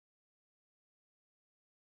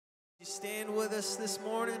You stand with us this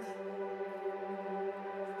morning.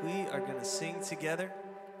 We are going to sing together.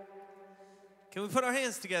 Can we put our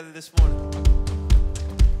hands together this morning?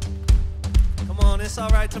 Come on, it's all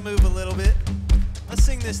right to move a little bit. Let's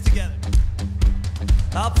sing this together.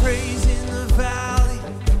 I'll praise in the valley,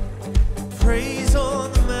 praise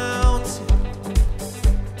on the mountain,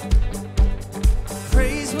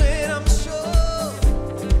 praise when I'm sure,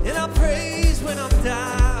 and I'll praise when I'm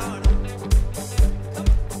down.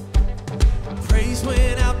 Praise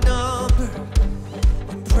when outnumbered,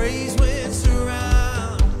 and praise when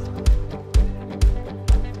surrounded.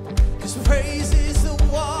 'Cause praise is the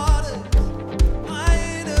water my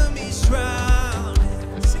enemies drown.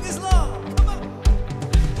 Sing as long, come on.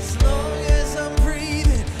 As long as I'm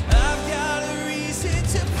breathing, I've got a reason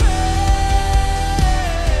to praise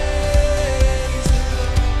the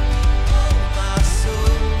Lord, oh my soul.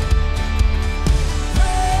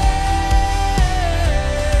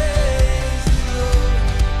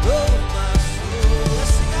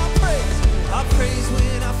 Praise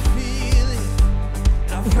when I feel it,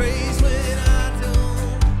 and I praise when I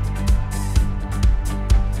don't.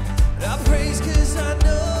 And I praise 'cause I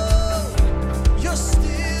know you're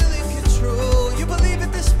still in control. You believe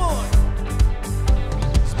it this morning?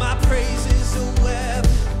 'Cause my praise is a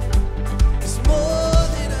weapon, it's more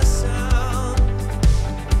than a sound.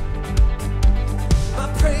 My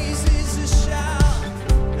praise is a shout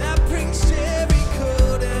that brings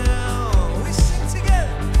Jericho down. We sing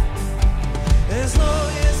together. As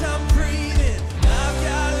long as I'm breathing, I've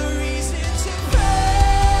got a reason to praise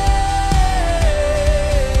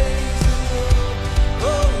the Lord,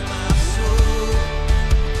 oh my soul.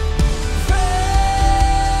 Praise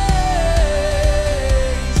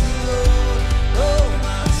the Lord, oh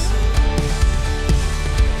my soul.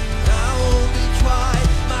 I won't be quiet,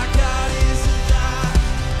 my God is alive.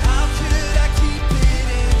 How could I keep it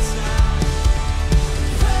inside?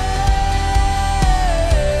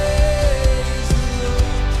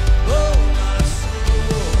 Oh, my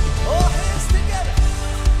soul. All hands together.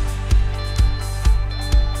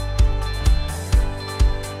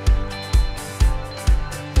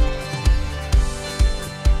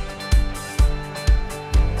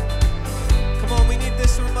 Come on, we need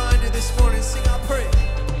this reminder this morning. Sing, I'll praise.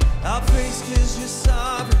 I'll praise 'cause you're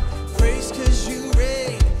sovereign. Praise 'cause you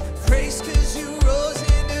reign. Praise 'cause you rose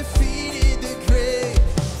and defeated the grave.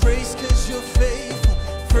 Praise 'cause you're faithful.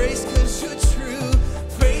 Praise 'cause you're true.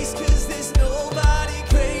 Praise 'cause there's nobody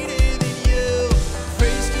greater than you.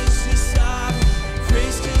 Praise 'cause you're sovereign.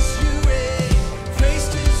 Praise 'cause you reign. Praise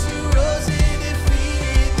 'cause you rose and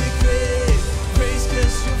defeated the grave. Praise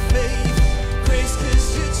 'cause you're faithful. Praise 'cause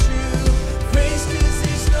you're true. Praise 'cause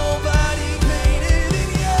there's nobody greater than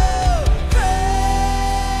you. Praise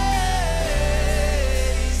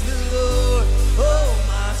the Lord, oh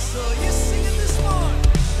my soul. You're singing this morning.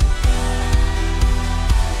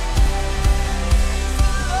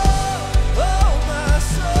 Oh, my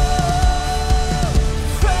soul,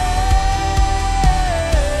 praise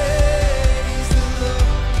the Lord.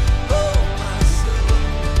 Oh, my soul,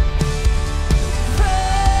 praise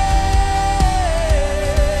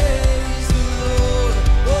the Lord.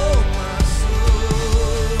 Oh, my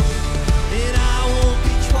soul, and I won't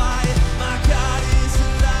be quiet. My God is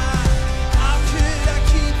alive. How could I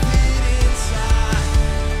keep it inside?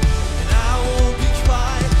 And I won't be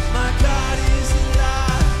quiet. My God is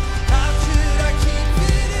alive. How could I keep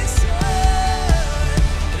it inside?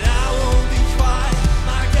 And I won't be quiet.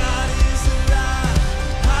 My God is alive.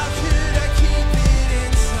 How could I keep it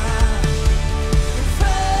inside?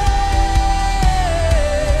 Praise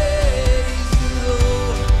the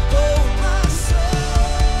Lord, oh my soul.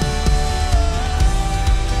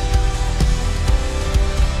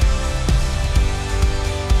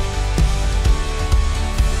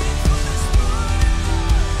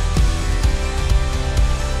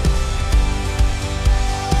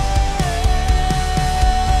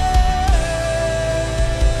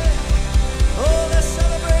 Oh, let's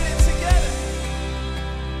celebrate it together.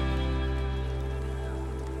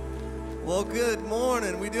 Well, good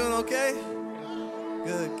morning. We doing okay?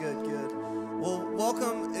 Good, good, good. Well,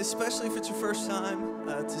 welcome, especially if it's your first time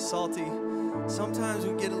to Salty. Sometimes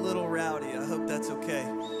we get a little rowdy. I hope that's okay.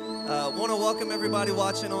 Want to welcome everybody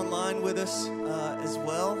watching online with us as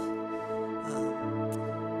well.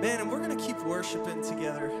 Man, and we're going to keep worshiping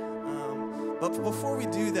together. But before we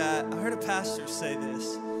do that, I heard a pastor say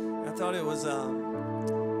this, and I thought it was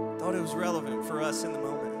relevant for us in the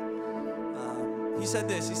moment. He said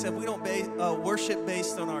this. He said, we don't worship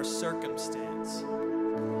based on our circumstance,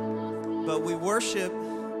 but we worship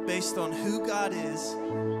based on who God is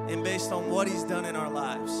and based on what he's done in our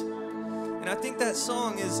lives. And I think that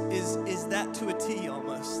song is that to a T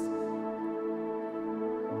almost.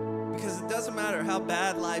 Because it doesn't matter how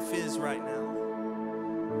bad life is right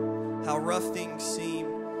now, how rough things seem,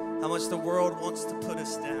 how much the world wants to put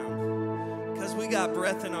us down. Because we got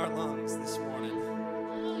breath in our lungs this morning.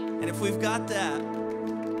 And if we've got that,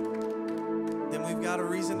 then we've got a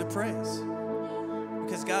reason to praise.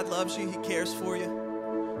 Because God loves you, He cares for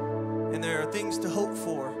you. And there are things to hope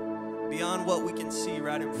for beyond what we can see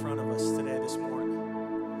right in front of us today, this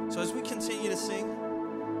morning. So as we continue to sing,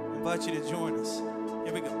 I invite you to join us.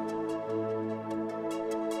 Here we go.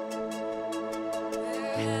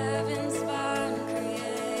 Heaven's fine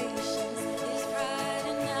creations, His pride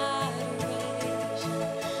and adoration,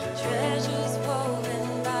 treasures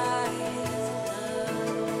woven by His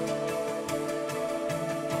love.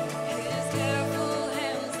 His careful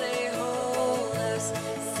hands, they hold us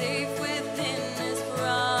safe within His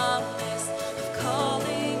promise of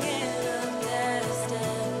calling and of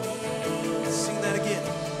destiny. Sing that again.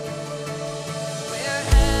 Where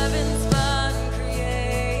heaven's fun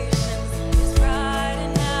creations, His pride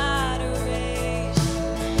and adoration.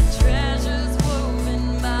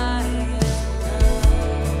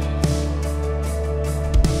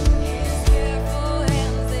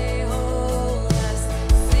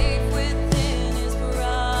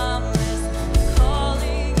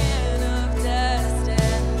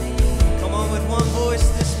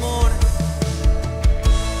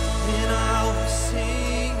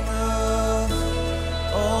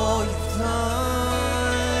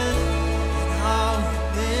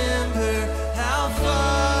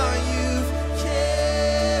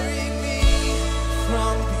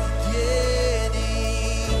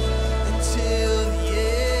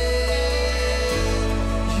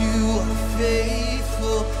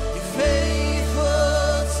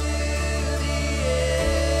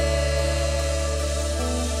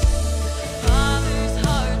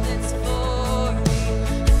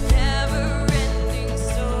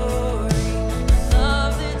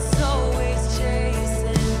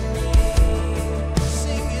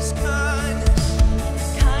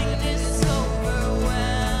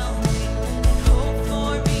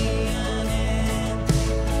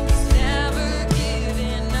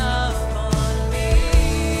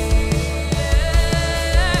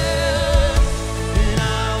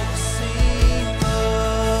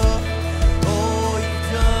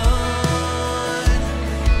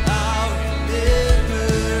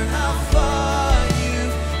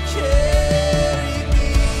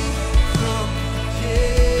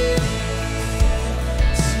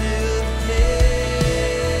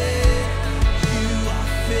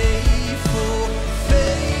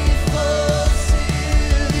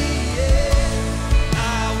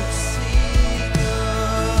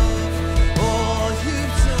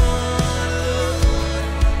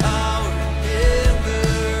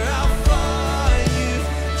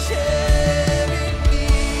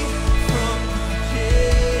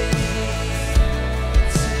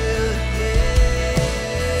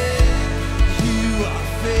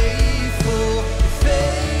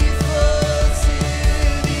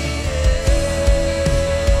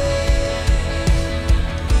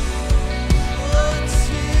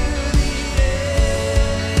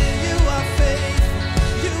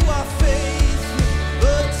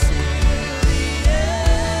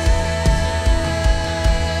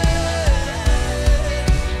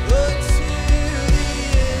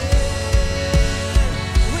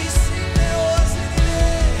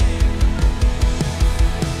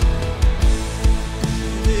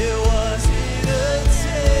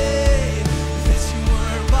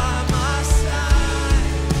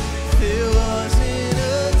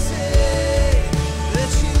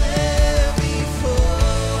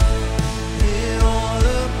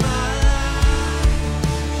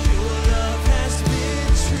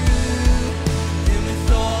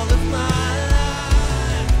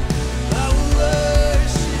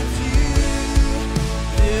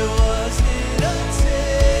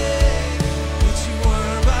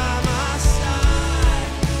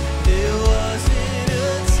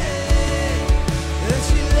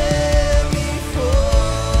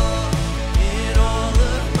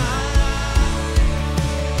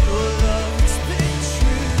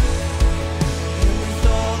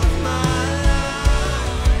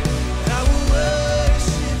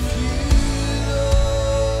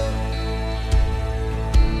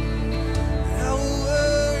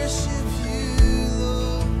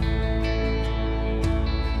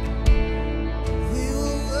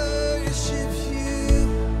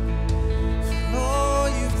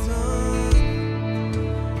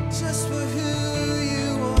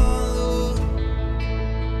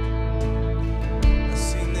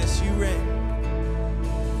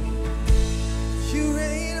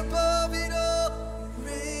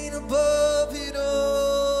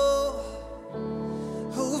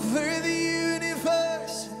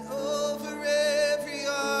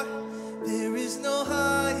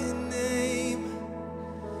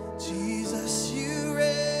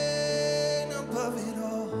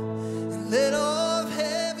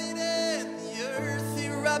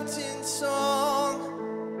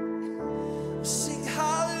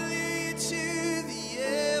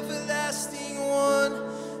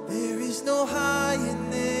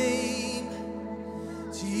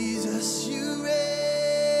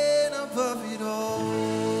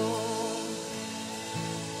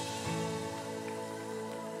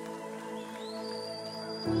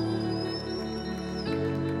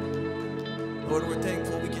 Lord, we're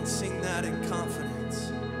thankful we can sing that in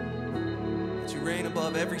confidence, that you reign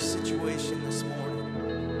above every situation this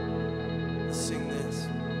morning. Let's sing this.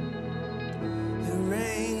 The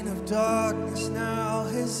reign of darkness now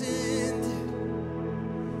has ended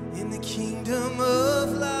in the kingdom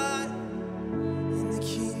of light, in the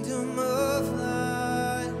kingdom of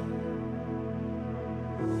light.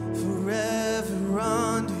 Forever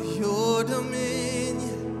under your dominion,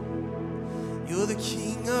 you're the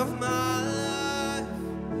king of my life,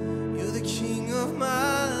 you're the king of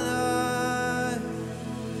my life.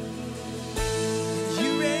 And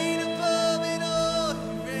you reign above it all,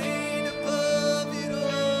 you reign above it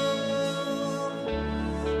all.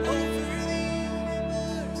 Over the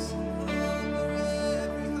universe, over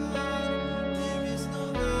every heart, there is no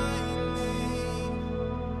higher name.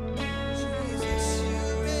 Jesus, you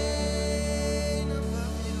reign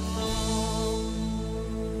above it all.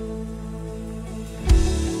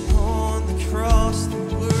 On the cross, the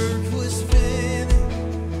work was finished.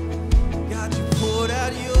 God, you poured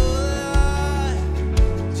out your life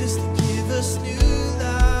just to give us new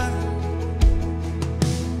life.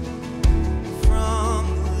 From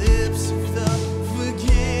the lips of the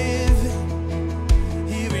forgiven,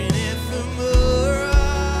 hearing it from our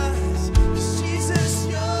eyes. 'Cause Jesus,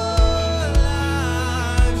 you're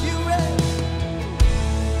alive.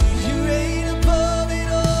 You reign above it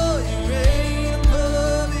all. You reign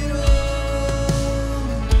above it all.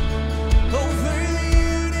 Over the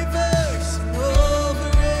universe and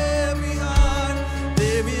over every heart,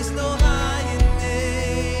 there is no higher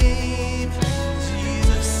name.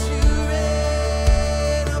 Jesus, you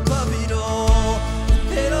reign above it all.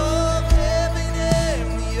 Let all of heaven and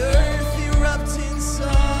the earth erupt in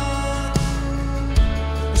song.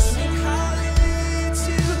 Sing hallelujah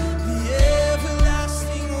to the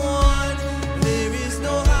everlasting one. There is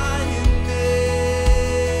no higher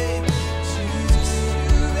name. Jesus,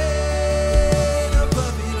 you reign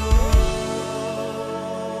above it all.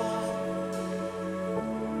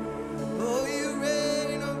 Oh, you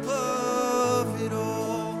reign above it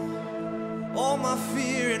all. All my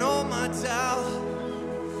fear and all my doubt,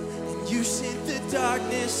 and you sent the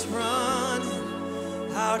darkness running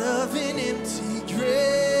out of an empty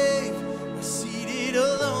grave. We're seated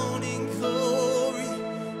alone in glory,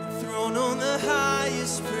 enthroned on the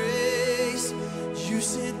highest praise. You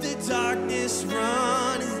sent the darkness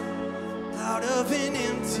running out of an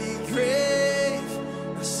empty grave.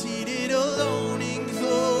 We're seated alone in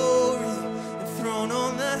glory, enthroned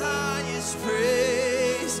on the highest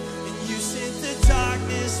praise. And you sent the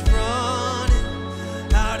darkness running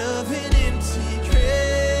out of an empty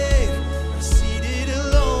grave. We're seated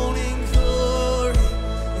alone in glory,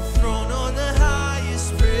 enthroned on the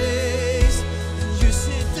highest praise. And you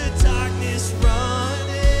sent the darkness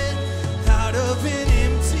running out of an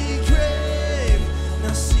empty grave.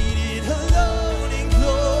 Now seated alone in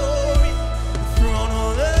glory, enthroned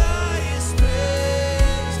on the highest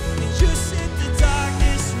praise. And you sent the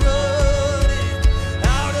darkness running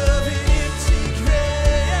out of an empty grave.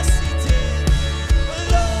 Yes,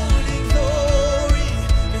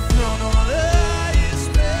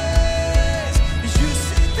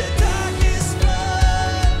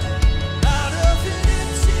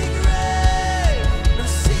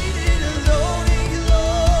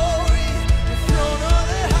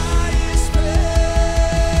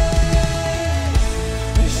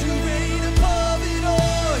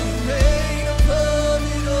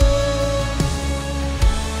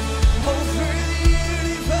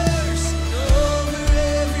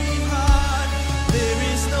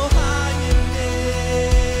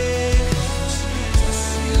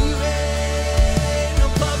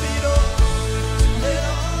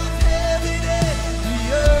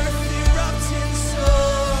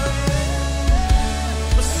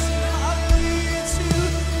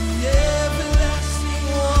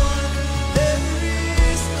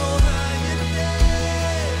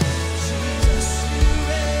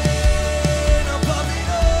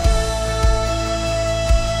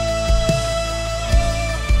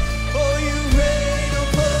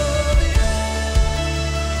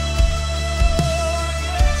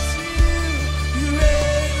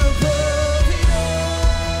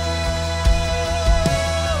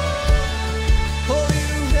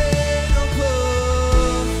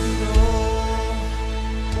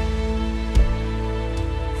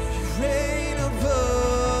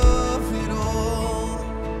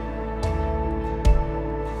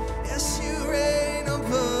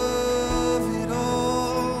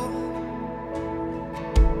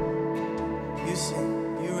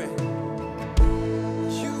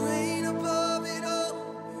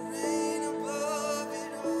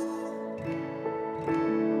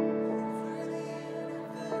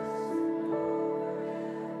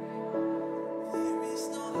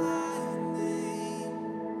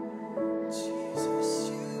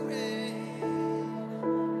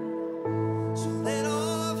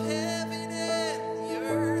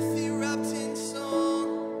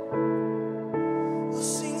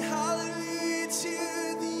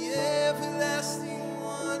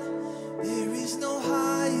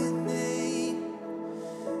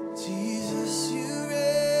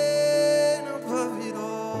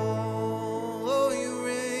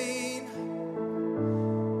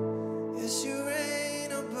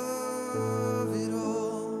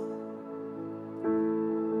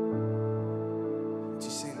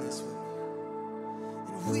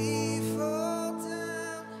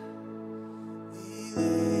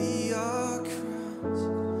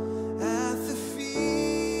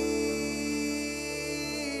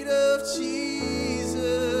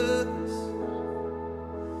 Jesus,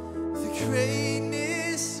 the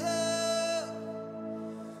greatness of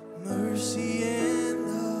mercy and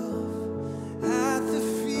love at the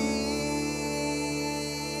feet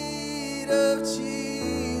of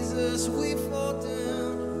Jesus. We fall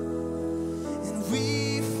down and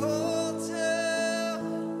we fall down.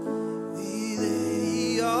 We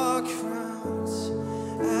lay our crowns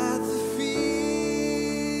at the feet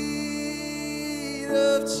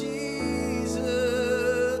of Jesus.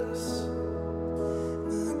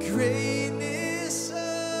 The greatness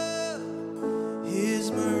of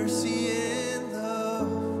His mercy and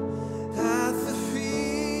love at the feet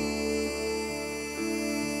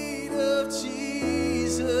of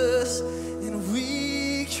Jesus, and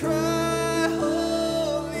we cry,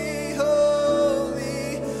 holy,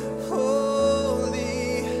 holy,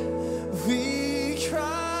 holy. We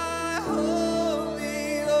cry,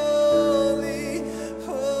 holy, holy,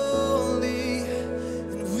 holy,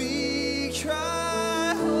 and we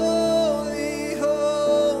cry, holy,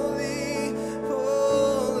 holy,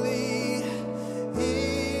 holy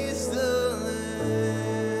is the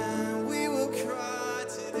Lamb. We will cry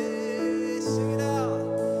today, sing it out.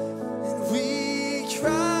 And we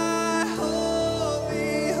cry,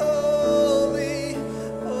 holy, holy,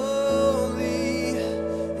 holy.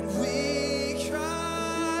 And we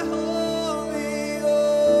cry, holy,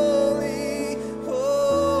 holy,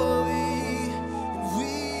 holy. And we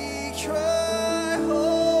cry,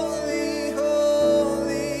 holy,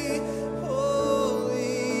 holy,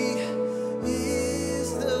 holy is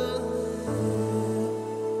the Lamb.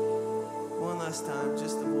 One last time,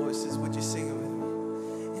 just the voices. Would you sing it with me?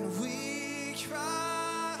 And we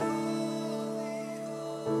cry, holy,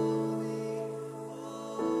 holy, holy.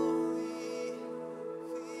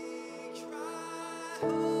 We cry,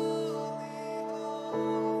 holy,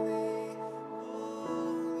 holy,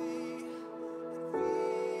 holy. And we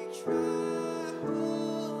cry,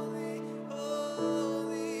 holy,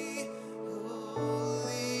 holy,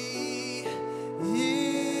 holy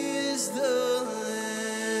is the Lamb.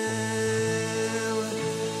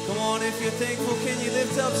 Come on, if you're thankful, can you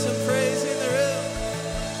lift up some praise in the room?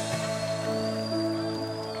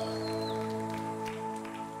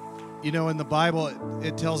 You know, in the Bible,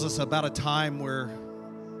 it tells us about a time where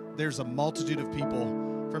there's a multitude of people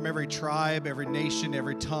from every tribe, every nation,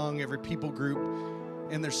 every tongue, every people group,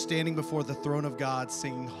 and they're standing before the throne of God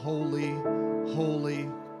singing, holy, holy,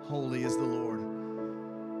 holy is the Lord.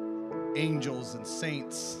 Angels and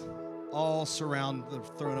saints all surround the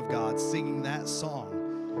throne of God singing that song.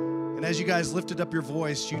 And as you guys lifted up your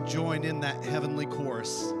voice, you joined in that heavenly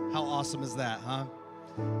chorus. How awesome is that, huh?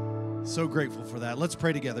 So grateful for that. Let's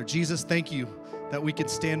pray together. Jesus, thank you that we could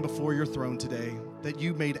stand before your throne today, that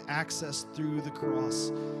you made access through the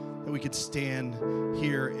cross, that we could stand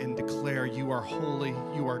here and declare you are holy,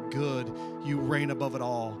 you are good, you reign above it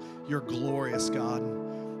all. You're glorious, God.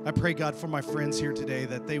 I pray, God, for my friends here today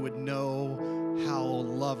that they would know how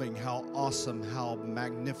loving, how awesome, how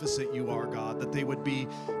magnificent you are, God, that they would be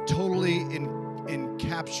totally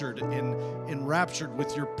captured and enraptured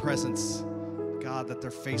with your presence. God, that their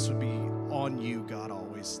face would be on you, God,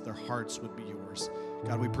 always. Their hearts would be yours.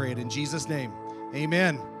 God, we pray it in Jesus' name.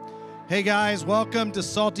 Amen. Hey, guys, welcome to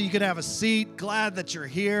Salty. You can have a seat. Glad that you're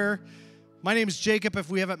here. My name is Jacob. If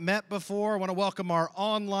we haven't met before, I want to welcome our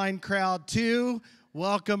online crowd, too.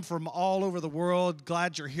 Welcome from all over the world.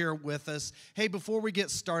 Glad you're here with us. Hey, before we get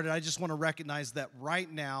started, I just want to recognize that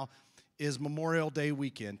right now is Memorial Day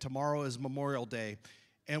weekend. Tomorrow is Memorial Day.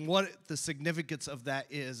 And what the significance of that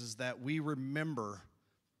is that we remember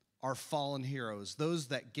our fallen heroes, those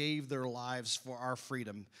that gave their lives for our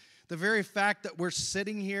freedom. The very fact that we're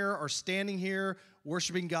sitting here or standing here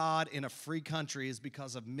worshiping God in a free country is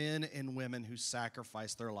because of men and women who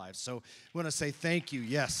sacrificed their lives. So we want to say thank you.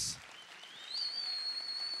 Yes.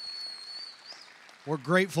 We're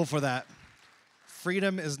grateful for that.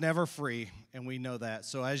 Freedom is never free, and we know that.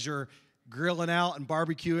 So as you're grilling out and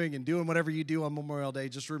barbecuing and doing whatever you do on Memorial Day,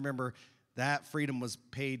 just remember that freedom was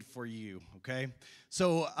paid for you, okay?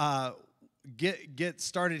 So get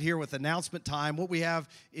started here with announcement time. What we have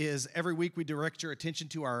is every week we direct your attention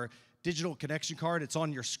to our digital connection card. It's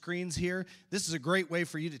on your screens here. This is a great way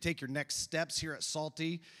for you to take your next steps here at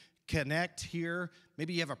Salty. Connect here.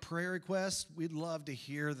 Maybe you have a prayer request. We'd love to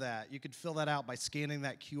hear that. You could fill that out by scanning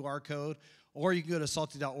that QR code, or you can go to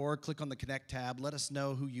salty.org, click on the Connect tab. Let us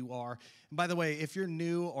know who you are. And by the way, if you're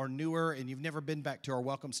new or newer and you've never been back to our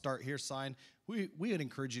Welcome Start Here sign, we would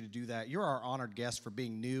encourage you to do that. You're our honored guest for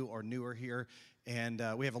being new or newer here, and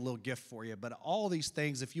we have a little gift for you. But all these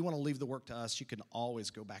things, if you want to leave the work to us, you can always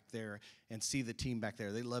go back there and see the team back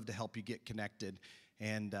there. They love to help you get connected.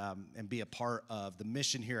 and be a part of the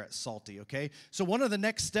mission here at Salty, okay? So one of the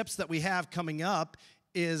next steps that we have coming up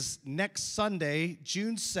is next Sunday,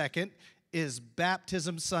 June 2nd, is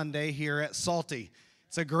Baptism Sunday here at Salty.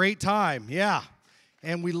 It's a great time, yeah.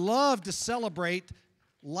 And we love to celebrate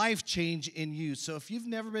life change in you. So if you've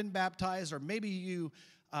never been baptized, or maybe you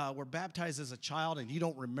were baptized as a child and you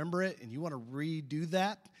don't remember it and you want to redo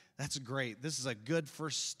that, that's great. This is a good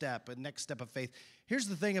first step, a next step of faith. Here's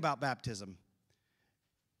the thing about baptism.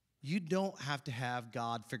 You don't have to have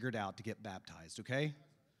God figured out to get baptized, okay?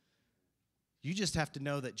 You just have to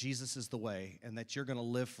know that Jesus is the way and that you're going to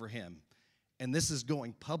live for him. And this is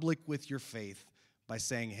going public with your faith by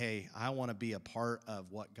saying, hey, I want to be a part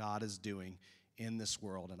of what God is doing in this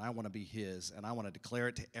world, and I want to be his, and I want to declare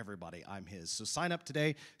it to everybody I'm his. So sign up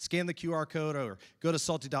today, scan the QR code, or go to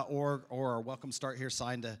salty.org or our Welcome Start Here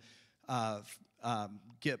sign to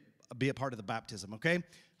be a part of the baptism, okay?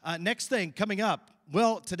 Next thing coming up,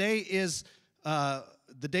 well, today is the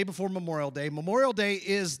day before Memorial Day. Memorial Day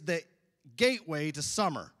is the gateway to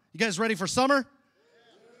summer. You guys ready for summer?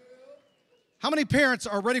 How many parents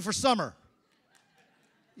are ready for summer?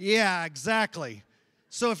 Yeah, exactly.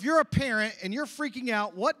 So if you're a parent and you're freaking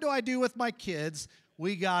out, what do I do with my kids?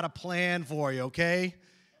 We got a plan for you, okay?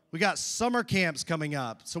 We got summer camps coming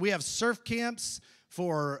up. So we have surf camps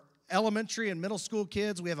for elementary and middle school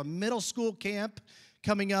kids. We have a middle school camp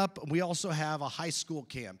coming up. We also have a high school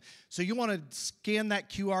camp. So you want to scan that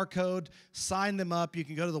QR code, sign them up. You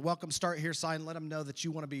can go to the Welcome Start Here sign, let them know that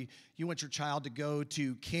you want your child to go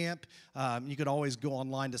to camp. You could always go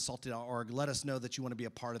online to salty.org. Let us know that you want to be a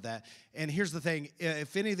part of that. And here's the thing.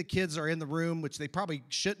 If any of the kids are in the room, which they probably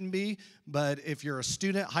shouldn't be, but if you're a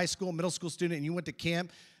student, high school, middle school student, and you went to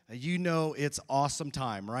camp, you know it's awesome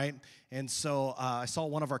time, right? And so I saw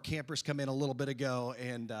one of our campers come in a little bit ago,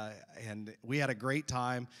 and we had a great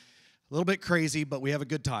time. A little bit crazy, but we have a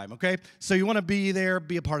good time, okay? So you want to be there,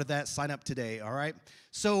 be a part of that, sign up today, all right?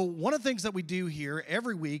 So one of the things that we do here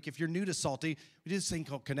every week, if you're new to Salty, we do this thing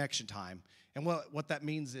called Connection Time. And what that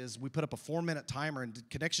means is we put up a 4-minute timer, and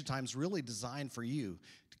Connection Time is really designed for you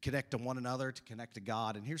to connect to one another, to connect to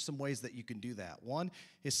God. And here's some ways that you can do that. One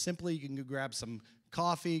is simply you can go grab some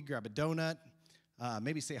coffee, grab a donut,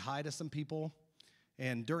 maybe say hi to some people.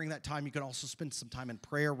 And during that time, you can also spend some time in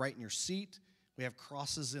prayer right in your seat. We have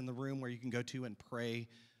crosses in the room where you can go to and pray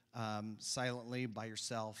silently by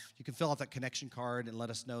yourself. You can fill out that connection card and let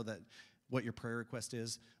us know what your prayer request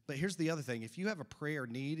is. But here's the other thing. If you have a prayer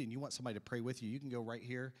need and you want somebody to pray with you, you can go right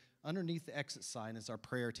here. Underneath the exit sign is our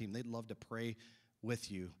prayer team. They'd love to pray with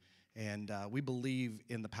you. And we believe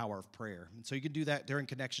in the power of prayer. And so you can do that during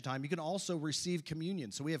Connection Time. You can also receive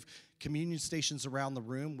communion. So we have communion stations around the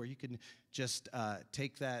room where you can just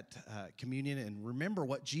take that communion and remember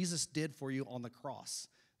what Jesus did for you on the cross.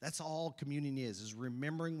 That's all communion is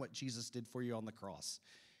remembering what Jesus did for you on the cross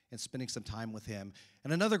and spending some time with him.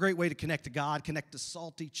 And another great way to connect to God, connect to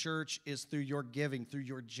Salty Church, is through your giving, through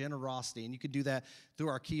your generosity. And you can do that through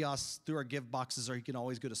our kiosks, through our give boxes, or you can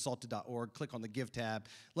always go to salty.org, click on the Give tab.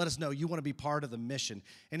 Let us know you want to be part of the mission.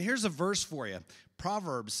 And here's a verse for you.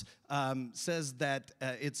 Proverbs says that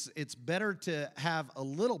it's better to have a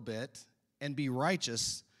little bit and be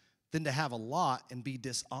righteous than to have a lot and be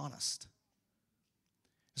dishonest.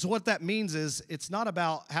 So what that means is it's not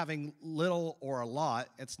about having little or a lot.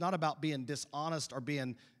 It's not about being dishonest or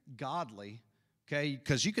being godly, okay?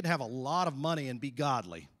 Because you can have a lot of money and be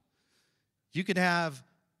godly. You can have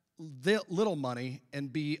little money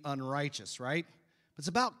and be unrighteous, right? It's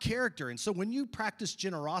about character. And so when you practice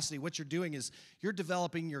generosity, what you're doing is you're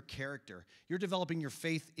developing your character. You're developing your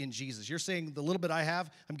faith in Jesus. You're saying the little bit I have,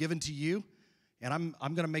 I'm giving to you. And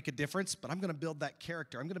I'm going to make a difference, but I'm going to build that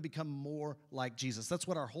character. I'm going to become more like Jesus. That's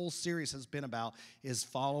what our whole series has been about, is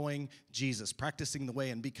following Jesus, practicing the way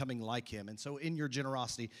and becoming like him. And so in your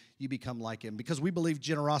generosity, you become like him, because we believe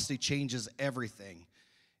generosity changes everything.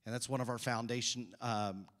 And that's one of our foundation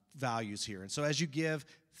values here. And so as you give,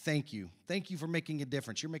 thank you. Thank you for making a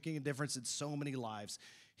difference. You're making a difference in so many lives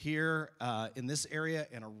here in this area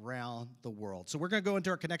and around the world. So we're going to go into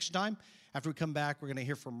our connection time. After we come back, we're going to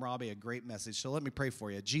hear from Robbie a great message. So let me pray for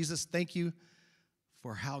you. Jesus, thank you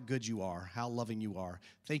for how good you are, how loving you are.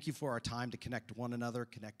 Thank you for our time to connect to one another,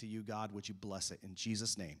 connect to you, God. Would you bless it? In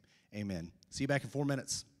Jesus' name, amen. See you back in 4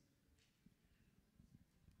 minutes.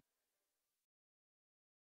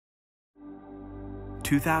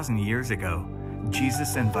 2,000 years ago,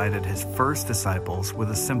 Jesus invited his first disciples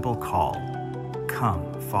with a simple call: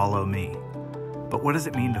 come, follow me. But what does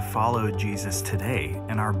it mean to follow Jesus today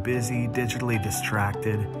in our busy, digitally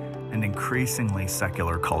distracted, and increasingly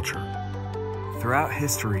secular culture? Throughout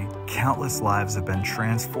history, countless lives have been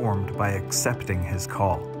transformed by accepting his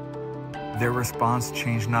call. Their response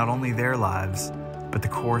changed not only their lives, but the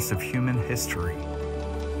course of human history.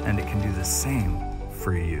 And it can do the same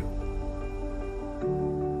for you.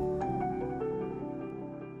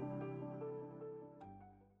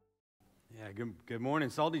 Yeah, good morning,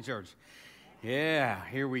 Salty Church. Yeah,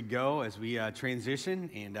 here we go as we transition,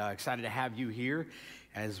 and excited to have you here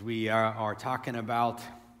as we are talking about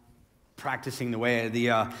practicing the way.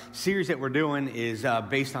 The series that we're doing is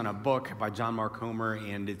based on a book by John Mark Comer,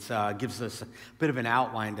 and it gives us a bit of an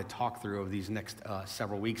outline to talk through over these next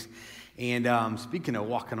several weeks. And speaking of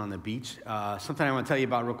walking on the beach, something I want to tell you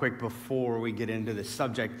about real quick before we get into this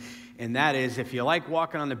subject, and that is if you like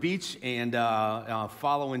walking on the beach and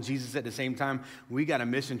following Jesus at the same time, we got a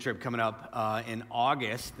mission trip coming up in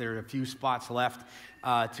August. There are a few spots left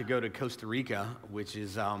to go to Costa Rica, which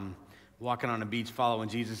is walking on a beach, following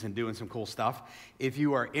Jesus, and doing some cool stuff. If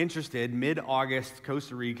you are interested, mid-August,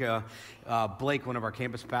 Costa Rica, Blake, one of our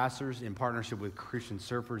campus pastors, in partnership with Christian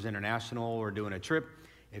Surfers International, we're doing a trip.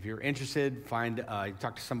 If you're interested,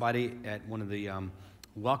 talk to somebody at one of the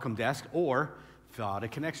welcome desk, or fill out a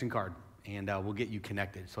connection card, and we'll get you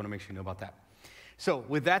connected. So I want to make sure you know about that. So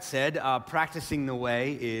with that said, practicing the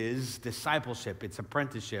way is discipleship. It's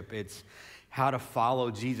apprenticeship. It's how to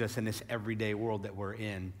follow Jesus in this everyday world that we're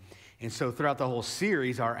in. And so throughout the whole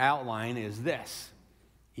series, our outline is this.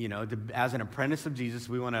 You know, as an apprentice of Jesus,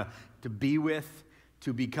 we want to be with,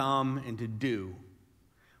 to become, and to do.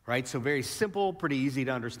 Right? So very simple, pretty easy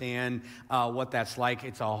to understand what that's like.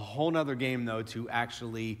 It's a whole nother game, though, to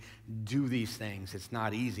actually do these things. It's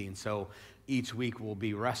not easy. And so each week we'll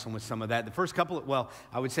be wrestling with some of that. The first couple,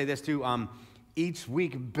 I would say this too, each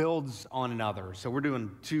week builds on another. So we're doing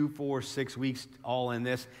 2, 4, 6 weeks all in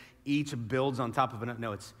this. Each builds on top of another.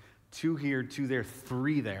 No, it's 2 here, 2 there,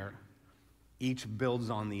 3 there. Each builds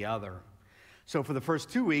on the other. So for the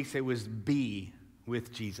first 2 weeks, it was be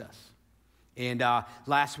with Jesus. And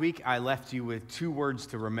last week, I left you with 2 words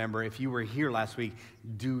to remember. If you were here last week,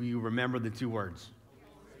 do you remember the 2 words?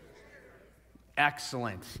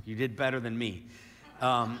 Excellent. You did better than me.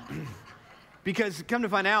 Because come to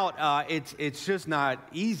find out, it's just not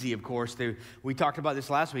easy, of course. We talked about this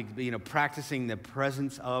last week, practicing the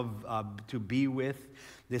presence of, to be with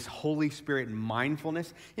this Holy Spirit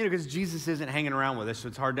mindfulness. Because Jesus isn't hanging around with us, so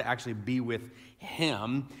it's hard to actually be with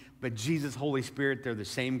him. But Jesus, Holy Spirit, they're the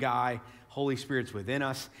same guy. Holy Spirit's within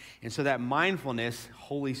us. And so that mindfulness,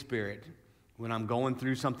 Holy Spirit, when I'm going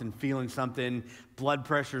through something, feeling something, blood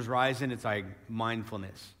pressure's rising, it's like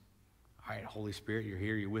mindfulness. All right, Holy Spirit, you're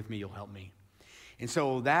here, you're with me, you'll help me. And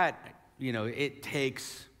so that, it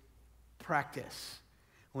takes practice.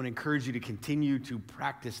 I want to encourage you to continue to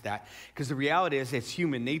practice that, because the reality is it's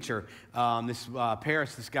human nature. This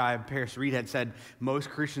guy, Paris Reed, had said most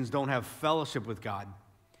Christians don't have fellowship with God.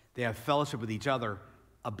 They have fellowship with each other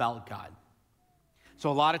about God. So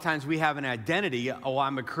a lot of times we have an identity,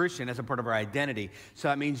 I'm a Christian, as a part of our identity. So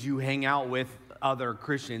that means you hang out with other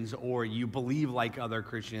Christians or you believe like other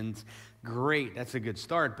Christians. Great, that's a good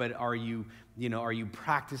start, but are you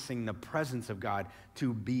practicing the presence of God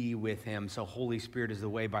to be with him? So Holy Spirit is the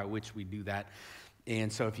way by which we do that.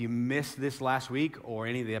 And so if you missed this last week or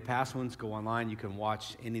any of the past ones, go online. You can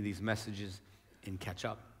watch any of these messages and catch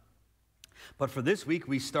up. But for this week,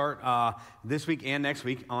 we start this week and next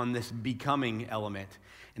week on this becoming element.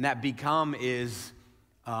 And that become is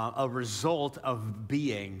a result of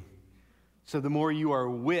being. So the more you are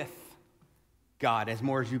with God, as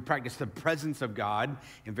more as you practice the presence of God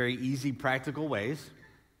in very easy, practical ways,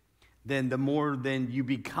 then the more then you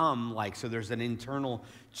become like. So there's an internal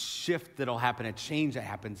shift that'll happen, a change that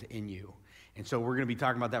happens in you. And so we're going to be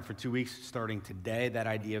talking about that for 2 weeks, starting today, that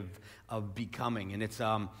idea of becoming. And it's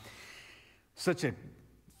such a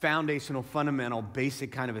foundational, fundamental,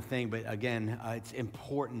 basic kind of a thing. But again, it's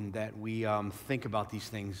important that we think about these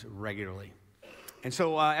things regularly. And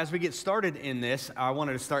so as we get started in this, I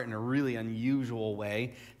wanted to start in a really unusual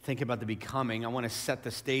way, thinking about the becoming. I want to set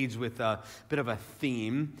the stage with a bit of a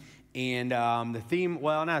theme. And the theme,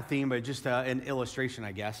 well, not a theme, but just an illustration,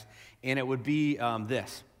 I guess. And it would be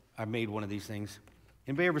this. I made one of these things.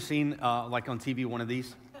 Anybody ever seen, like on TV, one of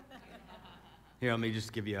these? Here, let me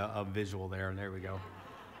just give you a visual there, and there we go.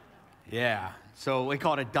 Yeah, so we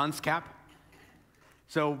call it a dunce cap.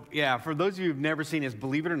 So, yeah, for those of you who've never seen this,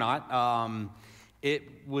 believe it or not,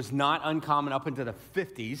 it was not uncommon up into the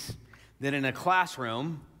 50s that in a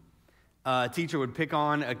classroom, a teacher would pick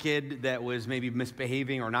on a kid that was maybe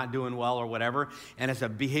misbehaving or not doing well or whatever, and as a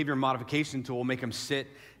behavior modification tool, make him sit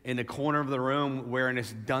in the corner of the room wearing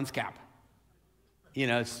this dunce cap.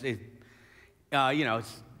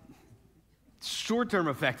 It's short-term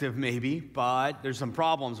effective maybe, but there's some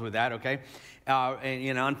problems with that, okay?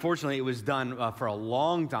 And unfortunately, it was done for a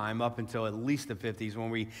long time, up until at least the 50s, when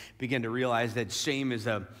we began to realize that shame is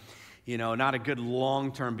not a good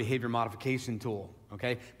long-term behavior modification tool,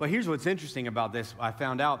 okay? But here's what's interesting about this, I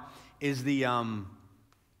found out, is the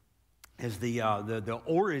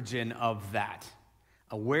origin of that.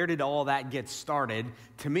 Where did all that get started?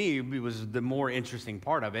 To me, it was the more interesting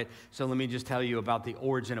part of it. So let me just tell you about the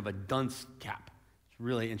origin of a dunce cap. It's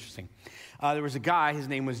really interesting. There was a guy, his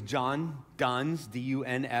name was John Duns,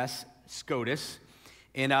 D-U-N-S, Scotus,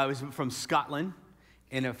 and he was from Scotland,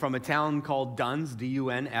 and from a town called Duns,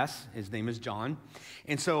 D-U-N-S. His name is John.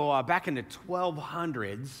 And so back in the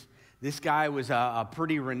 1200s, this guy was a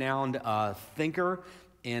pretty renowned thinker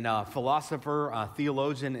and philosopher,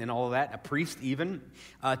 theologian, and all of that, a priest even,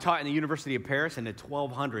 taught in the University of Paris in the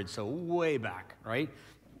 1200s, so way back, right?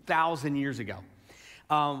 1,000 years ago.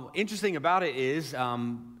 Interesting about it is,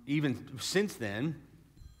 even since then,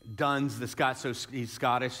 Duns, the Scot, so he's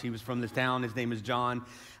Scottish, he was from this town, his name is John.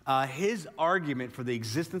 His argument for the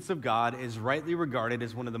existence of God is rightly regarded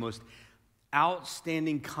as one of the most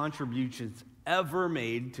outstanding contributions ever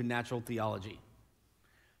made to natural theology.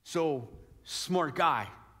 So, smart guy,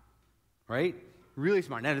 right? Really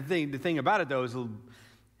smart. Now, the thing about it, though,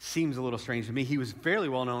 seems a little strange to me. He was fairly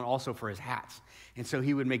well known also for his hats. And so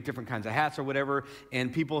he would make different kinds of hats or whatever.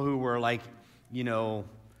 And people who were like, in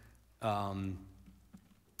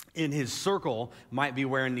his circle might be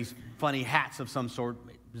wearing these funny hats of some sort.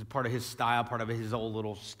 It was part of his style, part of his old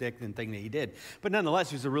little stick and thing that he did. But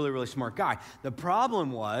nonetheless, he was a really, really smart guy. The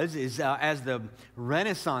problem was, as the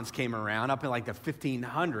Renaissance came around, up in like the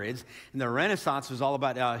 1500s, and the Renaissance was all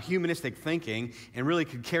about humanistic thinking and really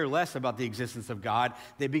could care less about the existence of God,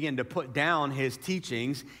 they began to put down his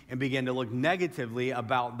teachings and began to look negatively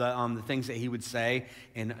about the things that he would say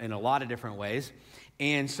in a lot of different ways.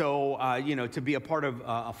 And so, to be a part of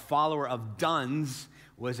a follower of Duns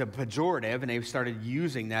was a pejorative, and they started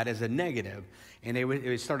using that as a negative. And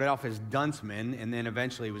it started off as dunceman, and then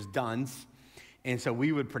eventually it was dunce. And so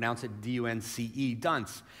we would pronounce it D-U-N-C-E,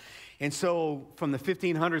 dunce. And so from the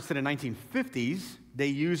 1500s to the 1950s, they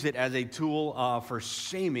used it as a tool for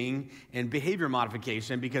shaming and behavior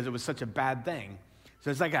modification because it was such a bad thing.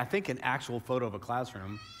 So it's like, I think, an actual photo of a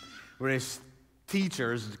classroom where this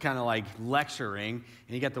teacher's kind of like lecturing,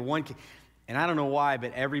 and you got the one kid, and I don't know why,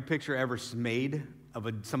 but every picture ever made of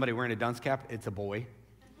somebody wearing a dunce cap, it's a boy.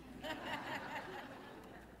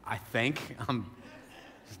 I think.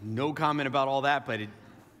 No comment about all that, but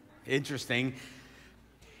interesting.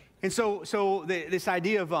 And so this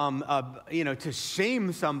idea of to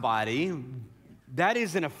shame somebody, that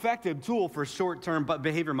is an effective tool for short-term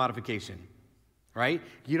behavior modification, right?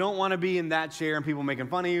 You don't want to be in that chair and people making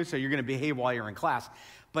fun of you, so you're going to behave while you're in class.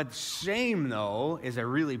 But shame, though, is a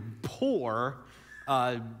really poor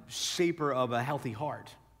shaper of a healthy heart.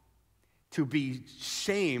 To be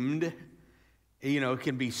shamed,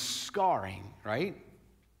 can be scarring, right?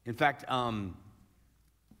 In fact, I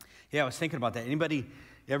was thinking about that. Anybody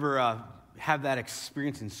ever have that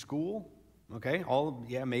experience in school? Okay,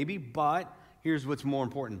 maybe, but here's what's more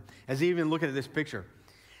important. As you even look at this picture,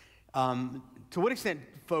 to what extent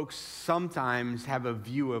folks sometimes have a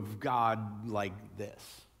view of God like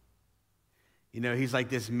this? He's like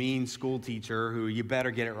this mean school teacher who you better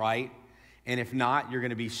get it right. And if not, you're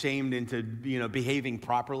going to be shamed into, behaving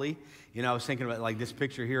properly. I was thinking about like this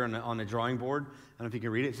picture here on the drawing board. I don't know if you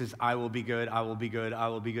can read it. It says, I will be good, I will be good, I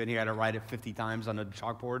will be good. And you had to write it 50 times on the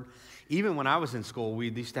chalkboard. Even when I was in school, we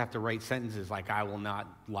used to have to write sentences like, I will not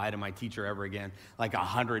lie to my teacher ever again. Like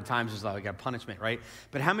 100 times is like a punishment, right?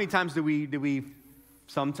 But how many times do we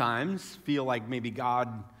sometimes feel like maybe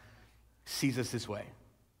God sees us this way?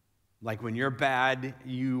 Like when you're bad,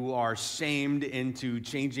 you are shamed into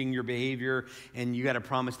changing your behavior, and you got to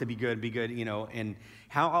promise to be good, and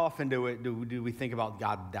how often do we think about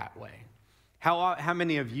God that way? How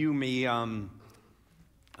many of you may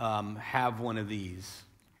have one of these?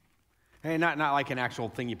 Hey, not like an actual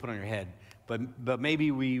thing you put on your head, but maybe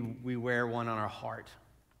we wear one on our heart.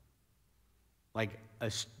 Like,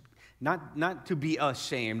 not to be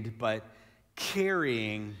ashamed, but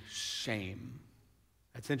carrying shame.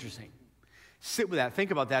 That's interesting. Sit with that.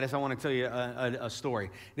 Think about that as I want to tell you a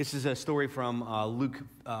story. This is a story from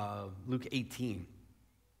Luke 18.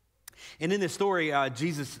 And in this story,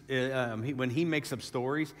 Jesus, when he makes up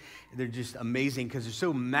stories, they're just amazing because they're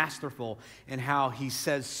so masterful in how he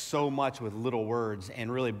says so much with little words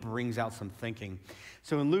and really brings out some thinking.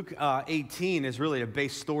 So in Luke 18 is really a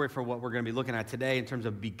base story for what we're going to be looking at today in terms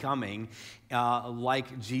of becoming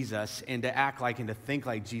like Jesus and to act like and to think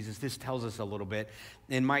like Jesus. This tells us a little bit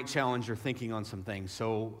and might challenge your thinking on some things.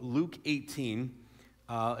 So Luke 18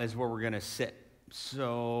 is where we're going to sit.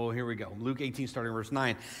 So here we go. Luke 18, starting verse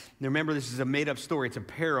 9. Now remember, this is a made-up story. It's a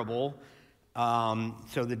parable.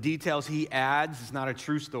 So the details he adds, it's not a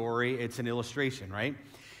true story. It's an illustration, right?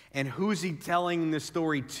 And who's he telling this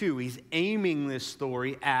story to? He's aiming this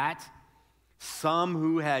story at some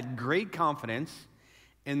who had great confidence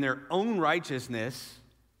in their own righteousness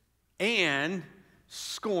and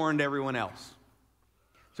scorned everyone else.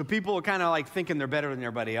 So people are kind of like thinking they're better than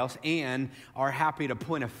everybody else and are happy to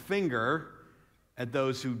point a finger at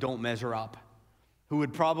those who don't measure up, who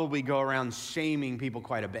would probably go around shaming people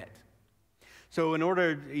quite a bit. So in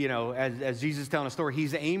order, as Jesus is telling a story,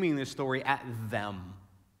 he's aiming this story at them.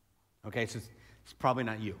 Okay, so it's probably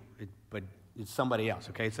not you, but it's somebody else,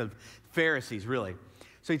 okay? So Pharisees, really.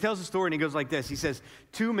 So he tells the story and he goes like this. He says,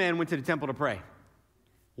 2 men went to the temple to pray.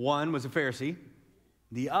 One was a Pharisee.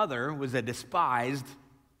 The other was a despised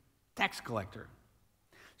tax collector.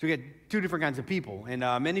 So we got 2 different kinds of people, and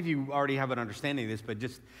many of you already have an understanding of this, but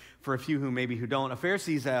just for a few who don't, a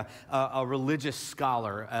Pharisee is a religious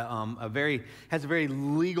scholar, has a very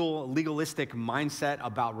legalistic mindset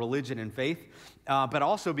about religion and faith, but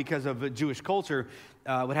also because of Jewish culture,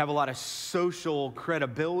 would have a lot of social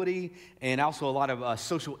credibility and also a lot of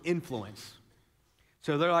social influence.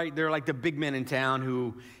 So they're like the big men in town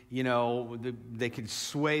who, they could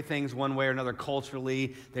sway things one way or another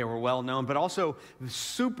culturally. They were well known, but also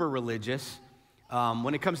super religious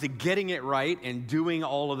when it comes to getting it right and doing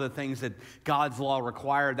all of the things that God's law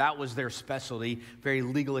required. That was their specialty, very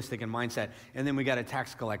legalistic in mindset. And then we got a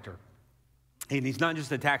tax collector. And he's not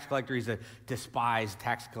just a tax collector, he's a despised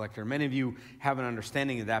tax collector. Many of you have an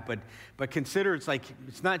understanding of that, but consider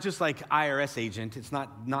it's not just like IRS agent. It's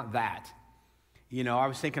not that. I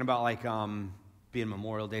was thinking about being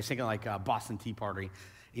Memorial Day, I was thinking Boston Tea Party.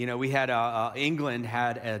 We had England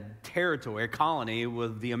had a territory, a colony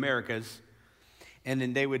with the Americas, and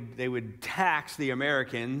then they would tax the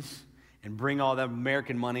Americans and bring all the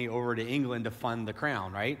American money over to England to fund the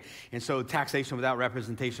crown, right? And so taxation without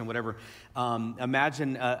representation, whatever.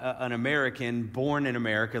 Imagine an American born in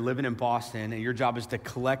America, living in Boston, and your job is to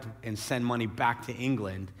collect and send money back to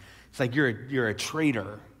England. It's like you're a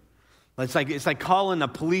traitor. It's like calling the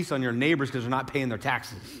police on your neighbors because they're not paying their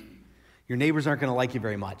taxes. Your neighbors aren't going to like you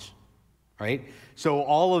very much, right? So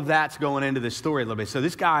all of that's going into this story a little bit. So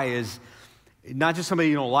this guy is not just somebody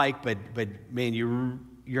you don't like, but man,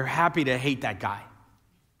 you're happy to hate that guy,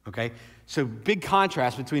 okay? So big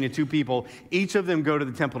contrast between the 2 people. Each of them go to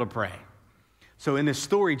the temple to pray. So in this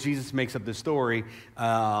story, Jesus makes up the story.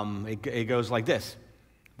 It goes like this.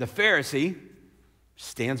 The Pharisee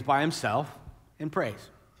stands by himself and prays.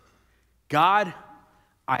 God,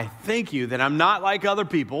 I thank you that I'm not like other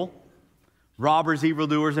people, robbers,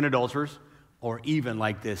 evildoers, and adulterers, or even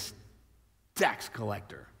like this tax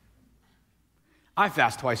collector. I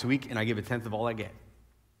fast twice a week, and I give 1/10 of all I get.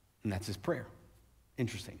 And that's his prayer.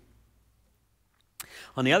 Interesting.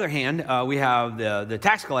 On the other hand, we have the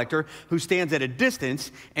tax collector who stands at a distance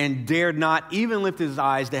and dared not even lift his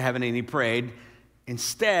eyes to heaven, and he prayed.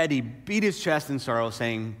 Instead, he beat his chest in sorrow,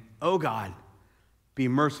 saying, "Oh God, be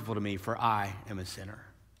merciful to me, for I am a sinner."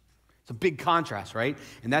 It's a big contrast, right?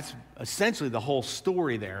 And that's essentially the whole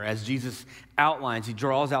story there. As Jesus outlines, he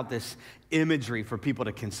draws out this imagery for people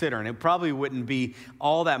to consider. And it probably wouldn't be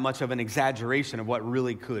all that much of an exaggeration of what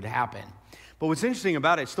really could happen. But what's interesting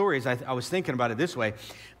about it, story, is I was thinking about it this way.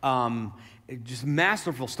 Just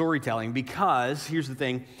masterful storytelling, because here's the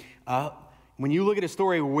thing. When you look at a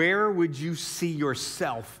story, where would you see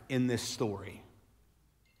yourself in this story?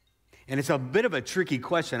 And it's a bit of a tricky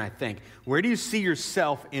question, I think. Where do you see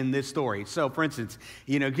yourself in this story? So, for instance,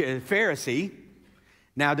 Pharisee.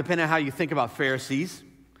 Now, depending on how you think about Pharisees,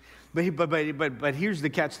 but here's the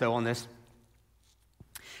catch, though, on this.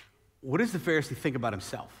 What does the Pharisee think about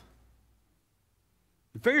himself?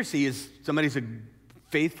 The Pharisee is somebody who's a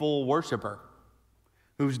faithful worshiper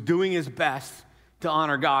who's doing his best to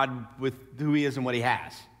honor God with who he is and what he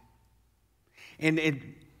has. And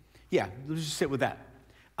let's just sit with that.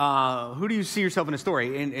 Who do you see yourself in a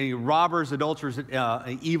story? And robbers, adulterers,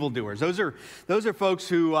 evildoers. Those are folks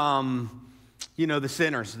who, the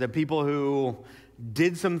sinners, the people who,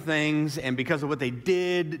 did some things, and because of what they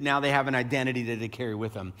did, now they have an identity that they carry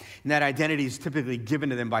with them. And that identity is typically given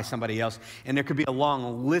to them by somebody else, and there could be a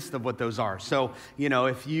long list of what those are. So,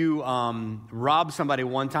 if you rob somebody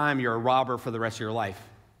one time, you're a robber for the rest of your life,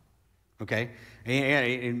 okay?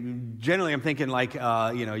 And generally, I'm thinking like,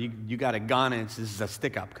 you got a gun, and this is a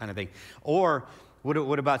stick-up kind of thing. Or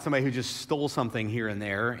what about somebody who just stole something here and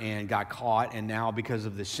there and got caught, and now because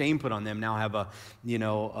of the shame put on them, now have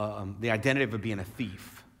the identity of being a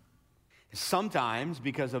thief? Sometimes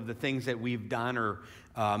because of the things that we've done or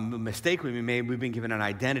mistake we made, we've been given an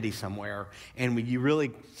identity somewhere, and you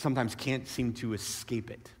really sometimes can't seem to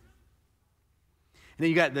escape it. And then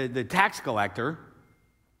you got the tax collector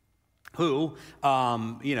who,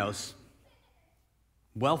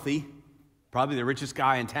 wealthy, probably the richest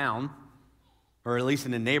guy in town, or at least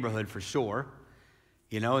in the neighborhood for sure,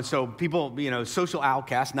 and so people, social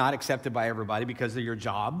outcasts, not accepted by everybody because of your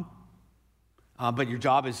job, but your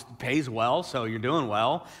job pays well, so you're doing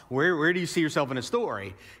well. Where do you see yourself in a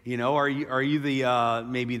story? Are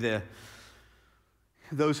you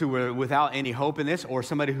those who were without any hope in this, or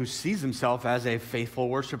somebody who sees himself as a faithful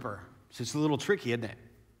worshiper? It's just a little tricky, isn't it?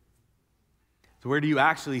 So where do you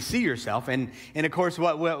actually see yourself? And of course,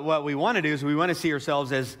 what we want to do is we want to see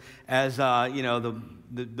ourselves as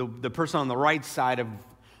the person on the right side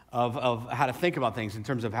of how to think about things in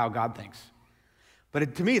terms of how God thinks.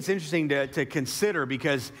 But to me, it's interesting to consider,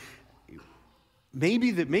 because maybe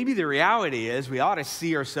the reality is we ought to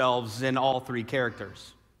see ourselves in all three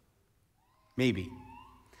characters. Maybe.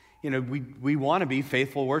 We want to be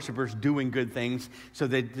faithful worshipers doing good things so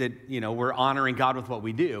that we're honoring God with what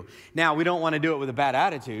we do. Now, we don't want to do it with a bad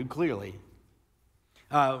attitude, clearly.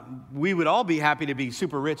 We would all be happy to be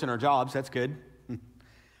super rich in our jobs. That's good.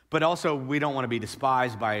 But also, we don't want to be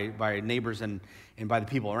despised by neighbors and by the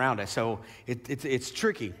people around us. So it's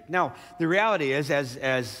tricky. Now, the reality is,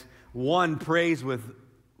 as one prays with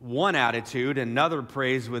one attitude, another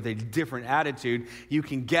prays with a different attitude, you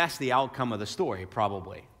can guess the outcome of the story,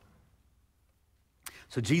 probably.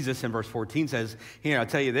 So Jesus in verse 14 says, I'll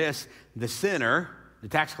tell you this, the sinner, the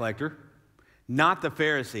tax collector, not the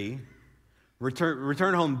Pharisee,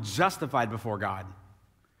 return home justified before God.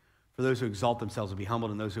 For those who exalt themselves will be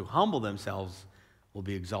humbled, and those who humble themselves will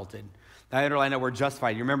be exalted. I underline that word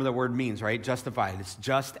justified. You remember the word means, right? Justified. It's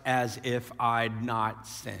just as if I'd not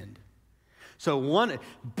sinned. So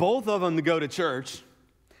both of them go to church,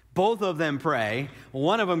 both of them pray,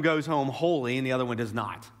 one of them goes home holy, and the other one does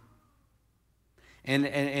not. And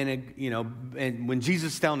when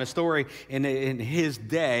Jesus is telling a story in his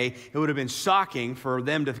day, it would have been shocking for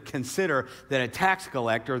them to consider that a tax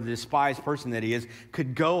collector, the despised person that he is,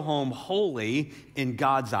 could go home holy in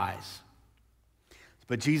God's eyes.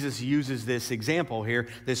 But Jesus uses this example here,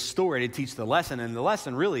 this story, to teach the lesson, and the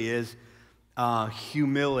lesson really is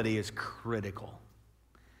humility is critical.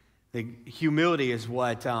 Humility is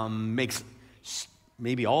what makes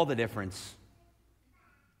maybe all the difference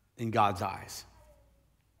in God's eyes.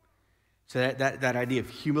 So that idea of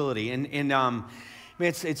humility, and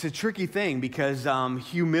it's a tricky thing, because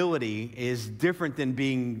humility is different than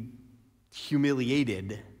being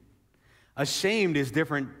humiliated. Ashamed is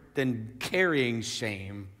different than carrying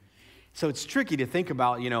shame. So it's tricky to think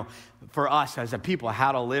about, for us as a people,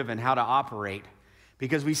 how to live and how to operate,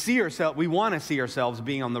 because we want to see ourselves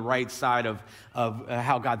being on the right side of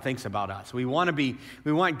how God thinks about us. We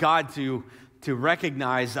want God to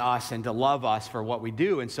recognize us and to love us for what we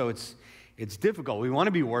do, and so it's difficult. We want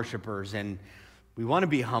to be worshipers, and we want to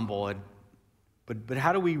be humble, but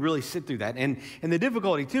how do we really sit through that? And the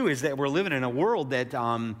difficulty, too, is that we're living in a world that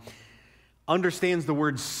understands the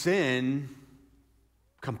word sin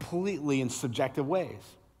completely in subjective ways.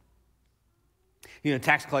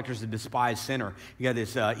 Tax collectors are a despised sinner. You got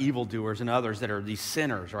these evildoers and others that are these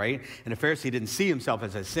sinners, right? And a Pharisee didn't see himself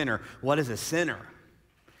as a sinner. What is a sinner?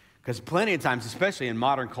 Because plenty of times, especially in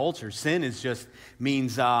modern culture, sin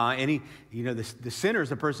means the sinner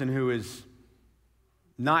is a person who is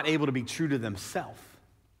not able to be true to themselves.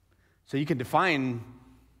 So you can define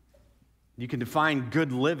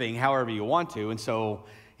good living however you want to, and so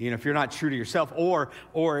if you're not true to yourself, or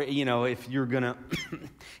if you're gonna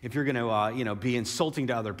be insulting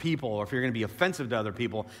to other people, or if you're gonna be offensive to other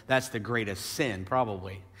people, that's the greatest sin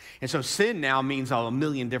probably. And so sin now means a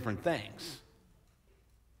million different things.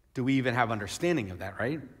 Do we even have understanding of that,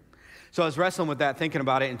 right? So I was wrestling with that, thinking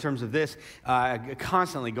about it in terms of this,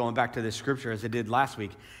 constantly going back to this scripture as I did last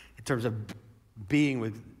week, in terms of being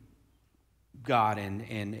with God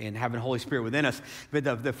and having the Holy Spirit within us. But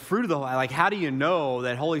the fruit of the Holy, how do you know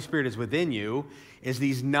that Holy Spirit is within you, is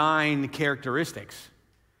these 9 characteristics.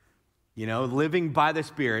 You know, living by the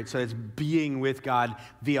Spirit, so it's being with God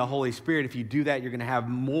via Holy Spirit. If you do that, you're going to have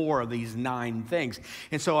more of these 9 things.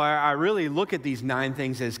 And so I really look at these 9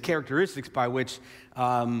 things as characteristics by which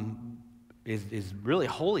is really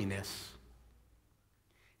holiness.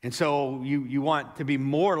 And so you want to be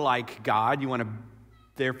more like God. You want to,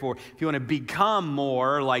 therefore, if you want to become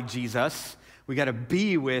more like Jesus, we got to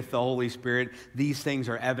be with the Holy Spirit. These things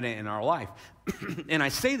are evident in our life. And I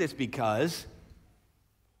say this because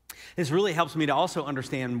this really helps me to also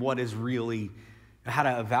understand what is really, how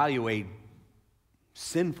to evaluate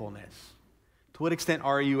sinfulness. To what extent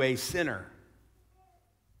are you a sinner?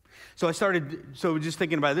 So just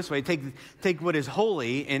thinking about it this way, take what is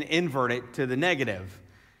holy and invert it to the negative.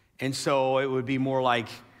 And so it would be more like,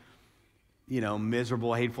 you know,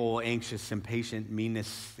 miserable, hateful, anxious, impatient,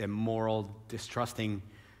 meanness, immoral, distrusting,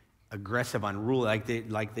 aggressive, unruly,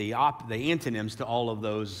 like the antonyms to all of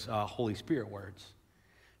those Holy Spirit words.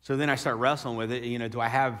 So then I start wrestling with it. You know, do I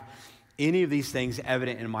have any of these things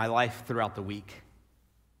evident in my life throughout the week?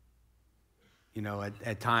 You know,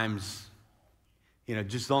 at times, you know,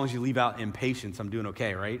 just as long as you leave out impatience, I'm doing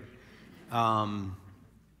okay, right?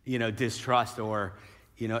 You know, distrust or,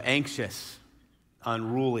 you know, anxious,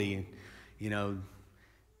 unruly, you know,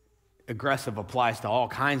 aggressive applies to all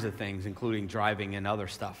kinds of things, including driving and other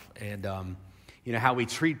stuff. And, you know, how we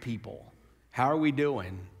treat people. How are we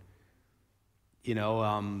doing? You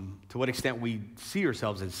know, to what extent we see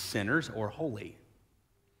ourselves as sinners or holy.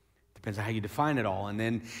 Depends on how you define it all. And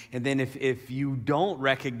then if you don't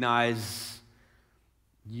recognize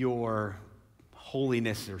your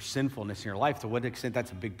holiness or sinfulness in your life, to what extent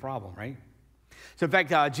that's a big problem, right? So in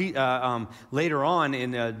fact, later on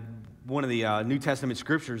in one of the New Testament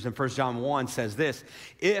scriptures in 1 John 1 says this: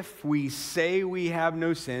 if we say we have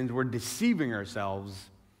no sins, we're deceiving ourselves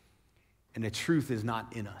and the truth is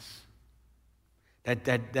not in us.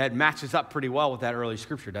 That matches up pretty well with that early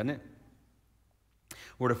scripture, doesn't it?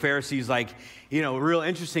 Where the Pharisees, like, you know, real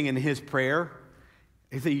interesting in his prayer,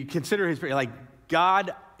 if you consider his prayer, like,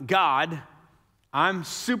 God, I'm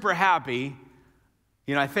super happy.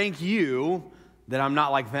 You know, I thank you that I'm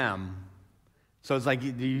not like them. So it's like,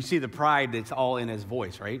 do you see the pride that's all in his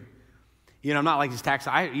voice, right? You know, I'm not like this tax.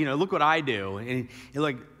 Look what I do. And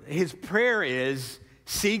like, his prayer is,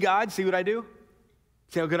 see God, see what I do?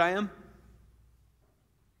 See how good I am?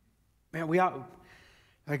 Man, we ought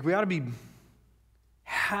to be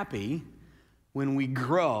happy when we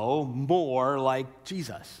grow more like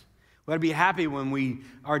Jesus. We ought to be happy when we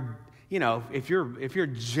are, you know, if you're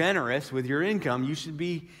generous with your income, you should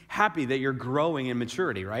be happy that you're growing in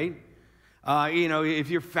maturity, right? You know, if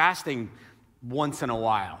you're fasting once in a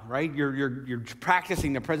while, right? You're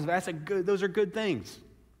practicing the presence. Those are good things.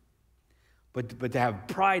 But to have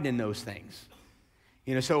pride in those things.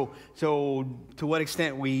 You know, so to what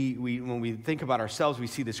extent we when we think about ourselves, we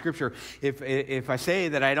see the scripture. If I say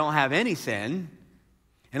that I don't have any sin,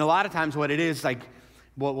 and a lot of times what it is, like,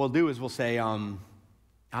 what we'll do is we'll say, I know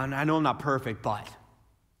I'm not perfect, but,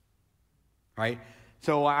 right?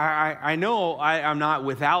 So I know I'm not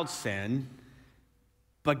without sin,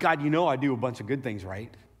 but God, you know I do a bunch of good things,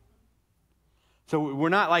 right? So we're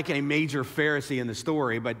not like a major Pharisee in the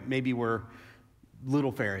story, but maybe we're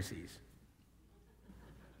little Pharisees.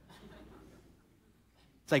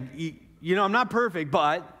 It's like, you know, I'm not perfect,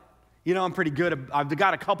 but, you know, I'm pretty good. I've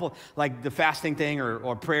got a couple, like the fasting thing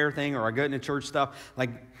or prayer thing, or I go into church stuff.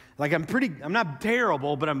 Like I'm not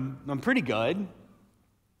terrible, but I'm pretty good.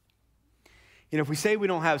 You know, if we say we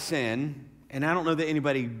don't have sin, and I don't know that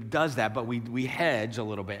anybody does that, but we hedge a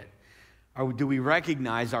little bit. Or do we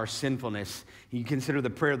recognize our sinfulness? You consider the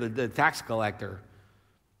prayer of the tax collector.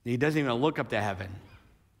 He doesn't even look up to heaven.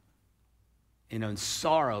 You know, in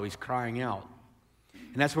sorrow, he's crying out.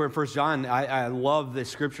 And that's where in 1 John, I love this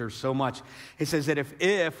scripture so much. It says that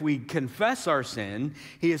if we confess our sin,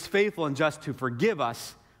 he is faithful and just to forgive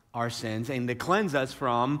us our sins and to cleanse us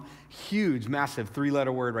from huge, massive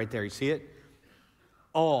 3-letter word right there. You see it?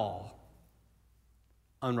 All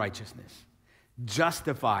unrighteousness.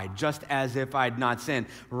 Justified, just as if I'd not sinned.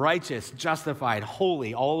 Righteous, justified,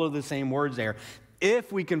 holy, all of the same words there.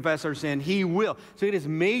 If we confess our sin, he will. So it is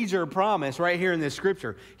major promise right here in this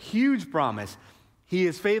scripture. Huge promise. He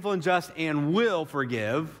is faithful and just and will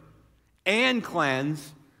forgive and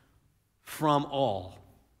cleanse from all.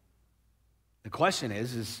 The question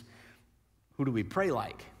is who do we pray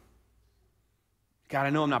like? God, I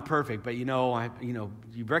know I'm not perfect, but you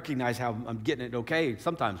recognize how I'm getting it okay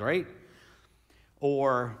sometimes, right?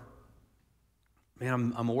 Or,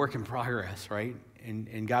 man, I'm a work in progress, right?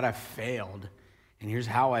 And God, I failed, and here's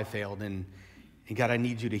how I failed, and God, I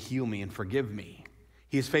need you to heal me and forgive me.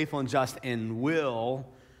 He is faithful and just and will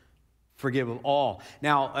forgive of all.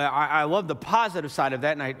 Now, I love the positive side of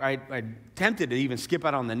that, and I tempted to even skip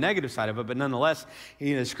out on the negative side of it, but nonetheless,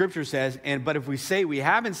 Scripture says, but if we say we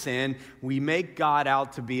haven't sinned, we make God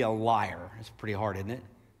out to be a liar. It's pretty hard, isn't it?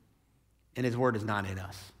 And his word is not in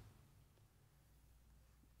us.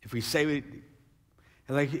 If we say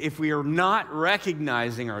if we are not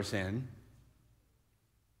recognizing our sin,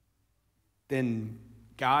 then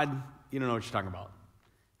God, you don't know what you're talking about.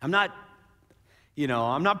 I'm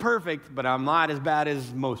not perfect, but I'm not as bad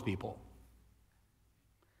as most people.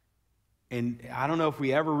 And I don't know if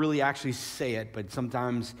we ever really actually say it, but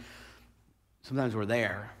sometimes we're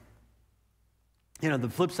there. The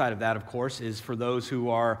flip side of that, of course, is for those who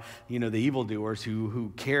are, the evildoers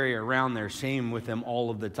who carry around their shame with them all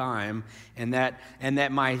of the time, and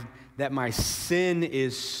that my sin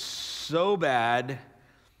is so bad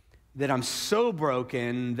that I'm so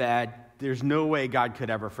broken that there's no way God could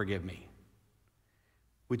ever forgive me,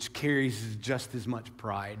 which carries just as much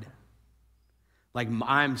pride. Like,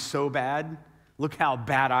 I'm so bad, look how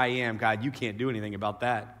bad I am, God, you can't do anything about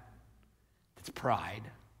that. It's pride.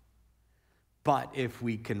 But if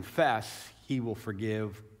we confess, he will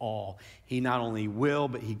forgive all. He not only will,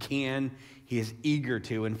 but he can. He is eager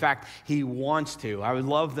to. In fact, he wants to. I would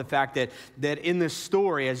love the fact that in this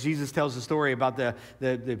story, as Jesus tells the story about the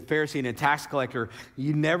Pharisee and the tax collector,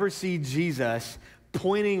 you never see Jesus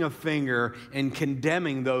pointing a finger and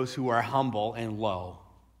condemning those who are humble and low.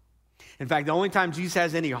 In fact, the only time Jesus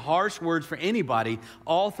has any harsh words for anybody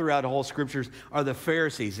all throughout the whole scriptures are the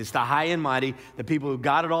Pharisees. It's the high and mighty, the people who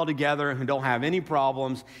got it all together and who don't have any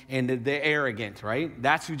problems, and the arrogant, right?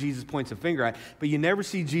 That's who Jesus points a finger at. But you never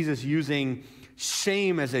see Jesus using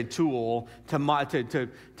shame as a tool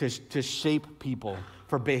to shape people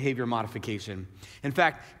for behavior modification. In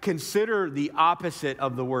fact, consider the opposite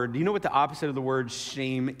of the word. Do you know what the opposite of the word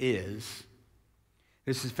shame is?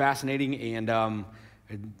 This is fascinating, and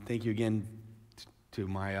thank you again to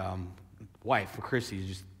my wife, Chrissy, who's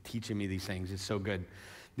just teaching me these things. It's so good.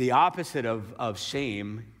 The opposite of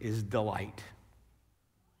shame is delight.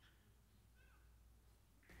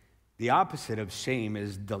 The opposite of shame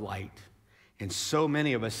is delight. And so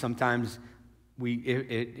many of us sometimes,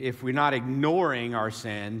 if we're not ignoring our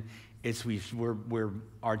sin,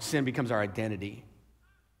 our sin becomes our identity.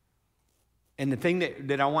 And the thing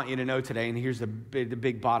that I want you to know today, and here's the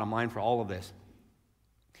big bottom line for all of this,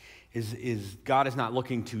 is God is not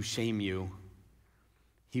looking to shame you.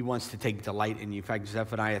 He wants to take delight in you. In fact,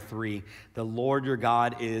 Zephaniah 3, the Lord your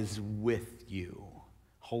God is with you.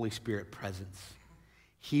 Holy Spirit presence.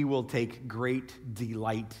 He will take great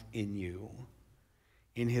delight in you.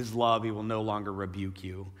 In his love, he will no longer rebuke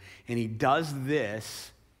you. And he does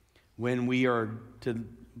this when we are,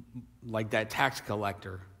 like that tax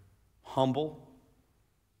collector, humble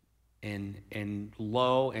and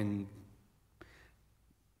low, and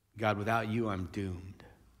God, without you, I'm doomed.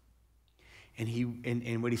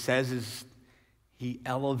 And what he says is he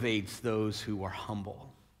elevates those who are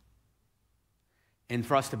humble. And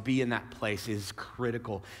for us to be in that place is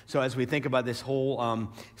critical. So as we think about this whole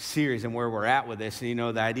series and where we're at with this, the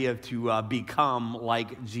idea of to become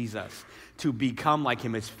like Jesus, to become like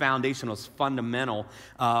him is foundational, it's fundamental,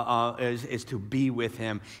 is to be with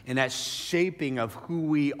him. And that shaping of who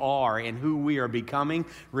we are and who we are becoming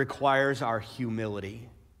requires our humility.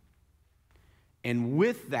 And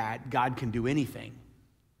with that, God can do anything.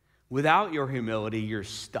 Without your humility, you're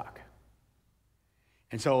stuck.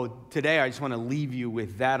 And so today, I just want to leave you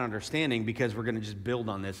with that understanding, because we're going to just build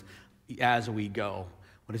on this as we go.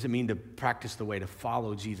 What does it mean to practice the way, to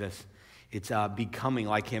follow Jesus? It's becoming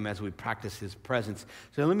like him as we practice his presence.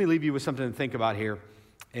 So let me leave you with something to think about here.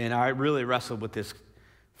 And I really wrestled with this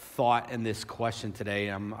thought and this question today.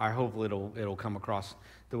 I hope it'll come across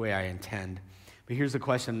the way I intend. But here's the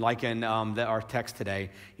question, like in our text today,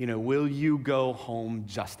 will you go home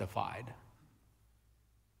justified?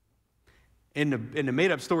 In the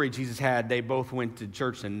made-up story Jesus had, they both went to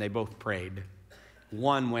church and they both prayed.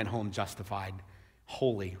 One went home justified,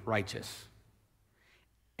 holy, righteous.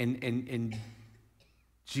 And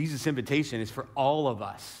Jesus' invitation is for all of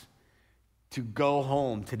us to go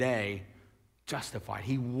home today justified.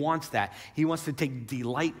 He wants that. He wants to take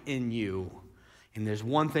delight in you. And there's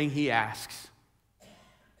one thing he asks.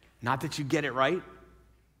 Not that you get it right,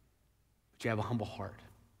 but you have a humble heart.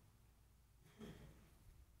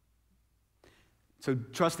 So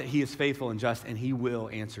trust that he is faithful and just, and he will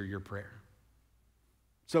answer your prayer.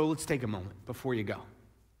 So let's take a moment before you go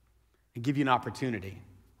and give you an opportunity.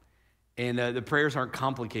 And the prayers aren't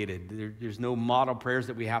complicated. There's no model prayers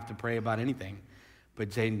that we have to pray about anything.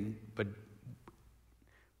 But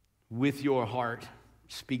with your heart,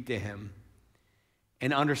 speak to him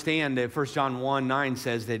And understand that 1 John 1:9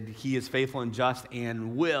 says that he is faithful and just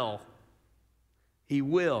and will. He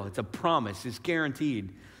will. It's a promise. It's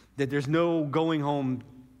guaranteed that there's no going home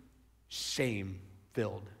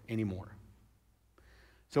shame-filled anymore.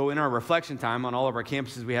 So in our reflection time on all of our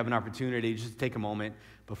campuses, we have an opportunity just to take a moment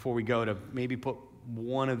before we go to maybe put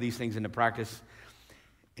one of these things into practice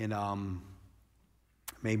and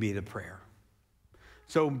maybe the prayer.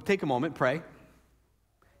 So take a moment, pray,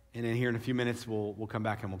 and then here in a few minutes, we'll come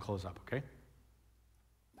back and we'll close up, okay?